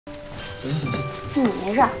小心小心。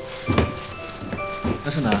没事。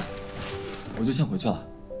那盛楠，我就先回去了，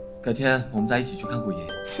改天我们再一起去看顾爷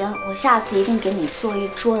爷。行，我下次一定给你做一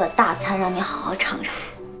桌的大餐，让你好好尝尝。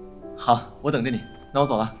好，我等着你。那我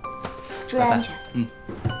走了，注意安全。嗯。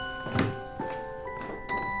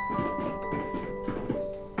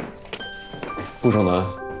顾盛楠，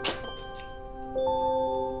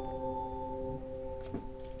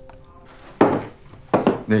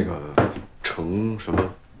那个程什么？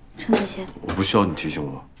程子谦，我不需要你提醒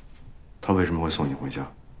我，他为什么会送你回家？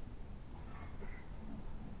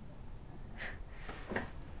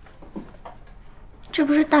这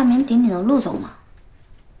不是大名鼎鼎的陆总吗？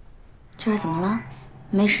这是怎么了？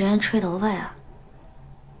没时间吹头发呀？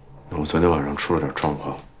我昨天晚上出了点状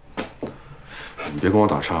况。你别跟我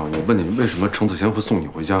打岔，我问你，为什么程子贤会送你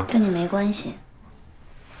回家？跟你没关系。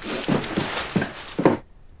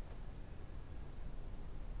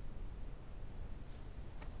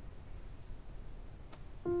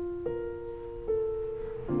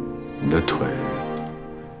你的腿，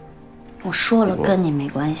我说了，跟你没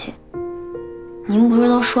关系。您不是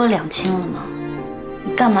都说两清了吗？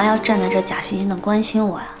你干嘛要站在这假惺惺的关心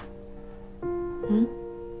我呀？嗯？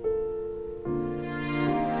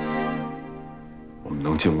我们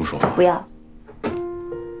能进屋说话？不要。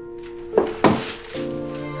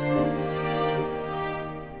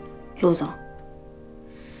陆总，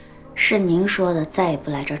是您说的再也不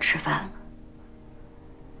来这儿吃饭了。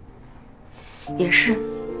也是，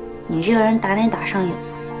你这个人打脸打上瘾了。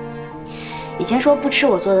以前说不吃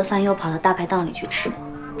我做的饭，又跑到大排档里去吃，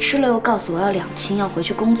吃了又告诉我要两清，要回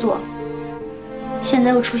去工作。现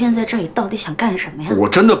在又出现在这里，到底想干什么呀？我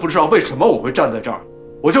真的不知道为什么我会站在这儿，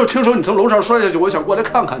我就听说你从楼上摔下去，我想过来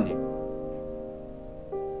看看你。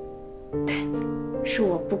对，是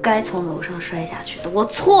我不该从楼上摔下去的，我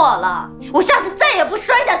错了，我下次再也不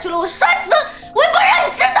摔下去了，我摔死我也不会让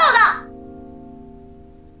你知道的。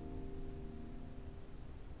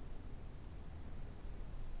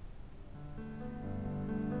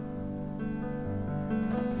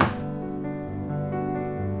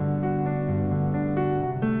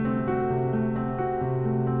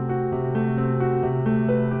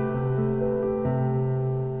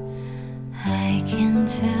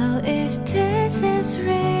Tell if this is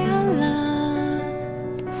real love,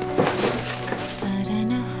 but I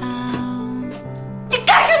know how. 你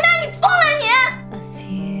干什么呀？你疯了你！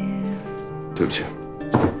对不起。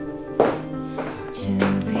To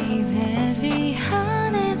be very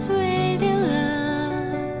honest with your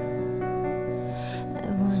love, I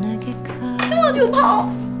wanna get close. 听我就跑。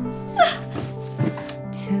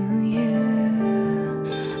To you,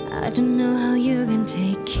 I don't know how you can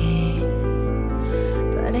take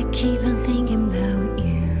it.But I keep on thinking about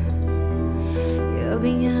you. You've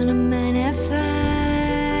been on my mind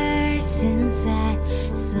ever since I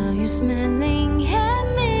saw you smiling at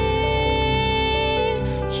me.